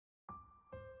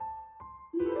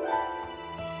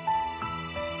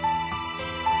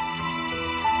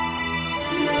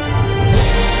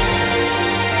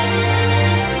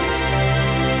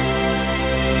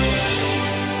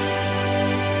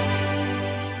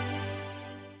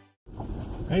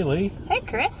Hey, Lee. Hey,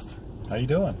 Chris. How you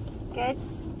doing? Good.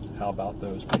 How about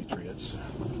those Patriots?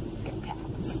 Good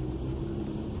Pats.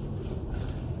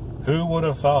 Who would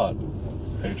have thought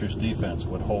Patriots defense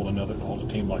would hold a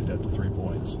team like that to 3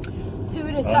 points? Who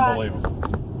would have thought Unbelievable.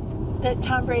 that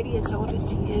Tom Brady, as old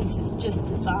as he is just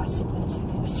as awesome as he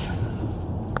is?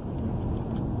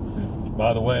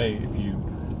 By the way, if you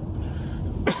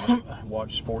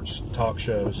watch sports talk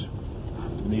shows,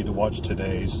 you need to watch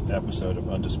today's episode of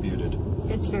Undisputed.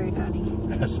 It's very funny.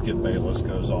 As Skip Bayless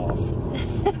goes off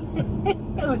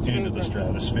It was into the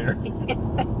stratosphere.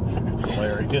 It's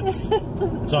hilarious.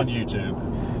 It's on YouTube.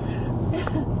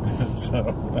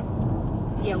 So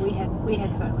Yeah, we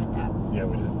had fun with that. yeah,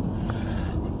 we did.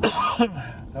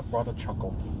 That brought a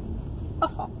chuckle.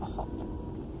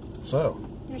 So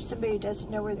There's somebody who doesn't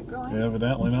know where they're going.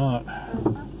 evidently not,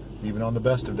 even on the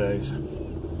best of days.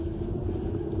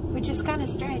 Which is kind of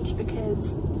strange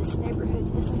because this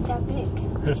neighborhood isn't that big.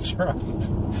 That's right.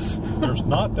 There's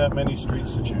not that many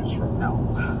streets to choose from. No.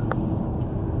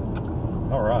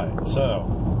 All right, so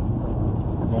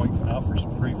we're going out for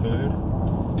some free food.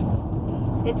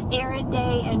 It's errand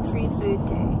day and free food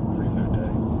day Free food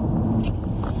day.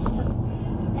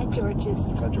 at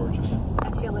George's. At George's.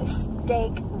 I feel a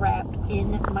steak wrap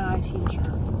in my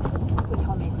future with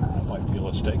homemade fries. Might feel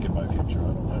a steak in my future. I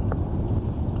don't know.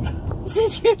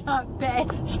 Since you're not bad.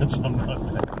 Since I'm not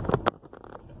there.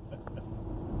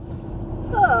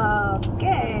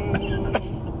 Okay.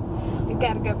 We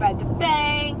gotta go by the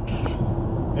bank.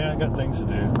 Yeah, I got things to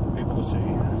do, people to see,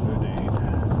 food to eat.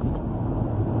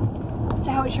 So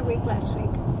how was your week last week?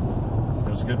 It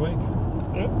was a good week.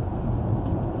 Good?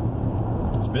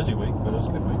 It was a busy week, but it was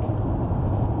a good week.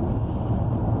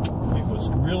 It was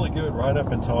really good right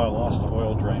up until I lost the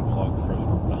oil drain plug for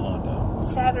the Honda.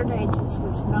 Saturday just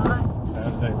was not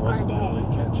Saturday wasn't really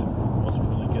wasn't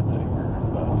really getting anywhere.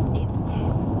 But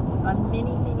on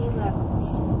many, many levels.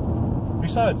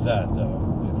 besides that, though,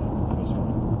 it was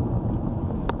fun.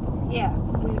 Yeah,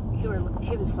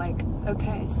 he was like,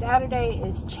 okay, Saturday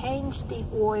is change the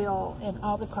oil in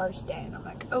all the cars today. And I'm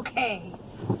like, okay.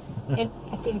 And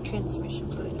I think transmission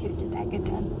fluid too. Did that get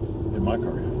done? In my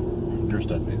car, yeah. Yours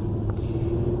doesn't need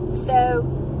it. So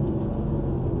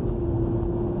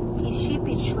he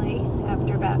sheepishly,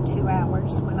 after about 2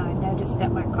 hours, when I noticed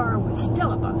that my car was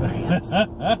still up on the ramps,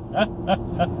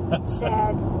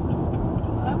 said,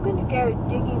 I'm going to go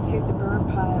digging through the burn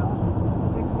pile. I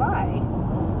was like, why?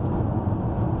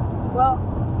 Well,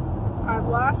 I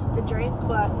lost the drain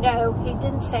plug. No, he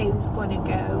didn't say he was going to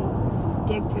go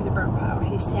dig through the burn pile.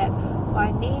 He said, well,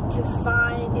 I need to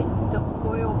find the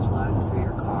oil plug for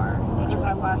your car because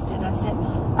I lost it. I said,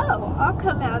 oh, I'll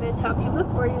come out and help you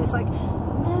look for it. He was like,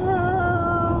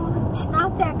 no, it's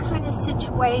not that kind of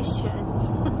situation.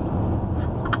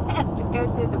 I have to go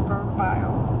through the burn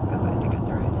pile because I had to go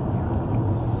through it in there. I was like,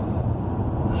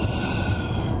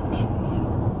 okay.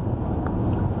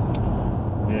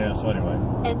 Yeah, so anyway.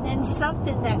 And then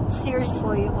something that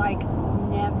seriously, like,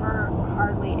 never,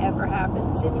 hardly ever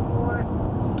happens anymore.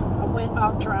 I went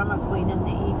all drama queen in the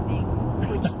evening,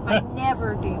 which I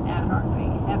never do that hardly,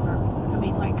 ever. I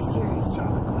mean, like, serious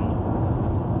drama queen.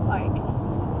 Like,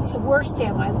 it's the worst day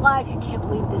of my life. I can't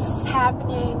believe this is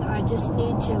happening. I just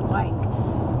need to, like,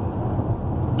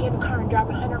 get in a car and drive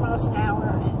 100 miles an hour.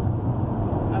 And,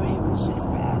 I mean, it was just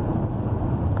bad.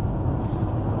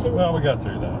 Well, we got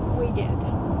through that. We did.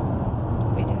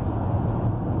 We did.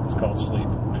 It's called sleep.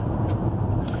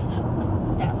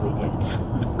 That we did.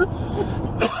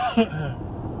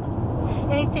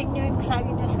 Anything new and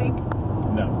exciting this week?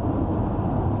 No.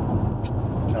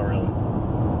 Not really.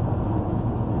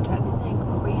 I'm trying to think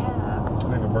what we have.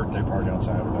 We have a birthday party on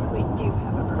Saturday. We do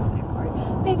have a birthday party.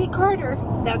 Baby Carter.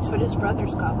 That's what his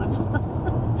brothers call him.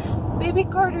 Baby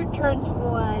Carter turns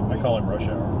 1. I call him Rush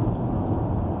Hour.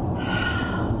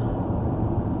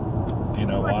 Do you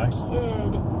know why?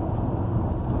 Kid.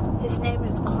 His name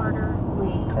is Carter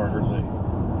Lee. Carter Lee.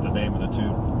 The name of the 2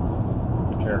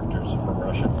 characters from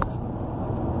Russia.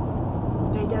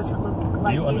 But he doesn't look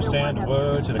like You understand the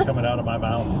words that are coming out of my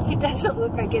mouth? He doesn't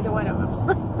look like either one of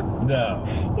them. No.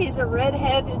 He's a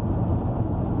redheaded,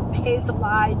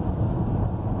 hazel-eyed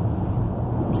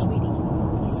sweetie.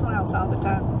 He smiles all the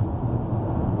time.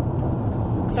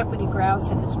 Except when he growls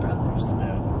at his brothers.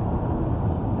 Yeah.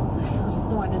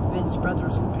 One of his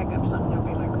brothers will pick up something and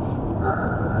he'll be like,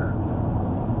 "Rrr."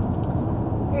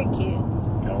 Very cute.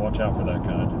 Gotta watch out for that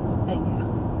kind. Yeah.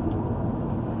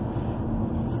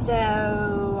 So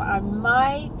I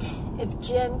might, if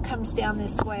Jen comes down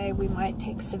this way, we might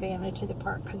take Savannah to the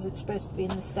park because it's supposed to be in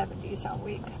the 70s all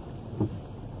week.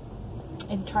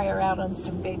 And try her out on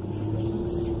some baby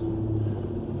swings.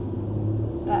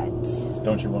 But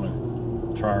Don't you want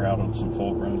to try her out on some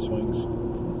full-grown swings?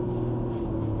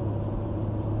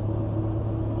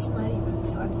 it's not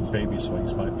even funny. Baby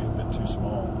swings might be a bit too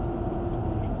small.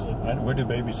 Where do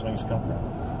baby swings come from?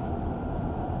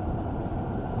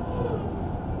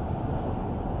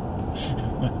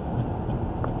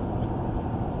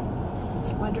 It's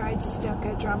a wonder I just don't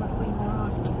go drama queen more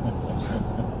often.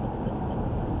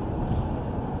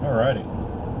 Alrighty.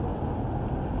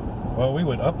 Well, we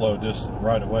would upload this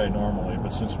right away normally,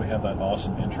 but since we have that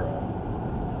awesome intro,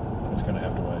 it's going to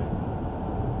have to wait.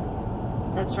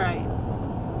 That's right.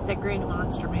 That Granny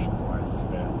Monster made for us.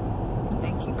 Yeah.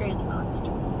 Thank you, Granny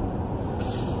Monster.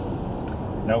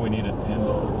 No, we need an end.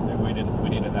 We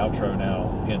need an outro now.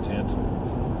 Hint, hint.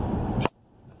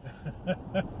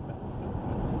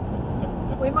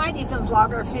 We might even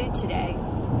vlog our food today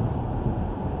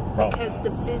Probably. because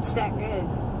the food's that good.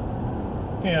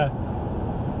 Yeah.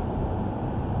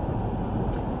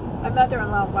 My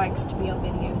mother-in-law likes to be on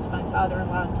videos. My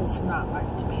father-in-law does not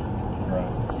like to be on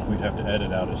videos. Right. We'd have to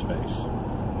edit out his face.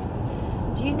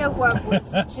 Do you know what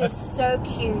was just so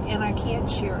cute, and I can't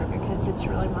share it because it's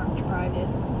really marked private,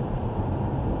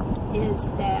 is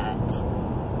that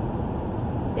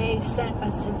they sent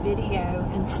us a video,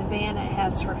 and Savannah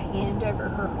has her hand over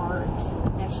her heart.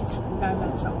 Now she's 9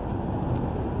 months old.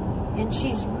 And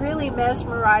she's really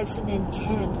mesmerized and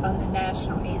intent on the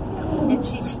national anthem. And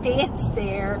she stands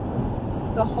there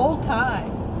the whole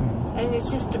time. And it's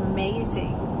just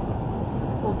amazing.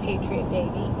 Little Patriot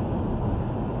baby.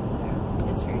 So,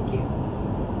 it's very cute.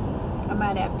 I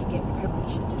might have to give her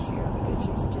permission to share it because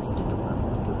she's just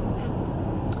adorable doing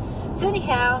that. So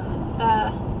anyhow,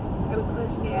 are we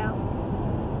closing it out?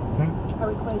 Are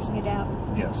we closing it out?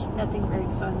 Yes. Nothing very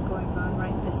fun going on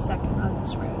right this second on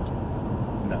this road.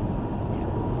 No.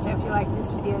 So if you like this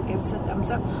video, give us a thumbs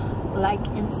up, like,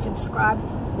 and subscribe.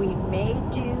 We may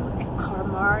do a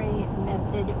KonMari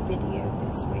method video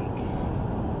this week.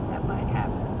 That might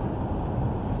happen.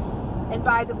 And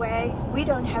by the way, we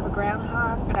don't have a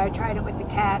groundhog, but I tried it with the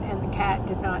cat, and the cat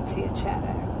did not see its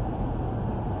shadow.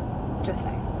 Just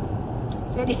saying.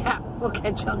 So anyhow, we'll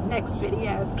catch you on the next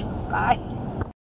video. Bye.